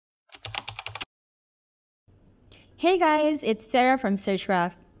Hey guys, it's Sarah from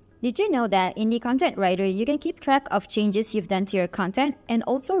Searchgraph. Did you know that in the Content Writer, you can keep track of changes you've done to your content and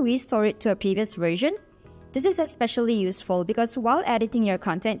also restore it to a previous version? This is especially useful because while editing your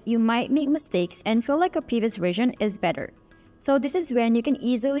content, you might make mistakes and feel like a previous version is better. So this is when you can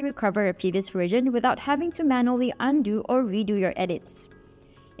easily recover a previous version without having to manually undo or redo your edits.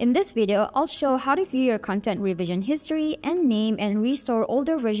 In this video, I'll show how to view your content revision history and name and restore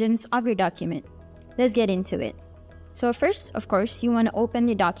older versions of your document. Let's get into it. So first, of course, you want to open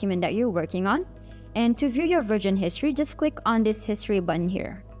the document that you're working on. And to view your version history, just click on this history button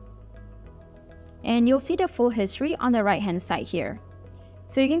here. And you'll see the full history on the right-hand side here.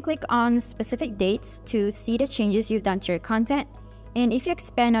 So you can click on specific dates to see the changes you've done to your content. And if you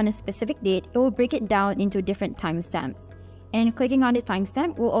expand on a specific date, it will break it down into different timestamps. And clicking on the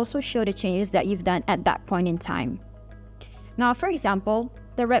timestamp will also show the changes that you've done at that point in time. Now, for example,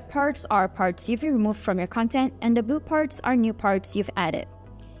 the red parts are parts you've removed from your content, and the blue parts are new parts you've added.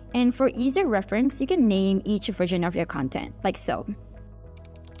 And for easier reference, you can name each version of your content, like so.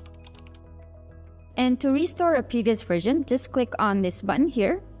 And to restore a previous version, just click on this button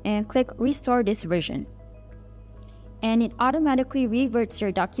here and click Restore this version. And it automatically reverts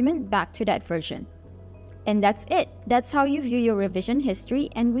your document back to that version. And that's it. That's how you view your revision history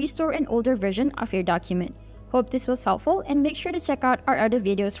and restore an older version of your document. Hope this was helpful, and make sure to check out our other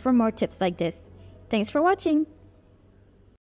videos for more tips like this. Thanks for watching!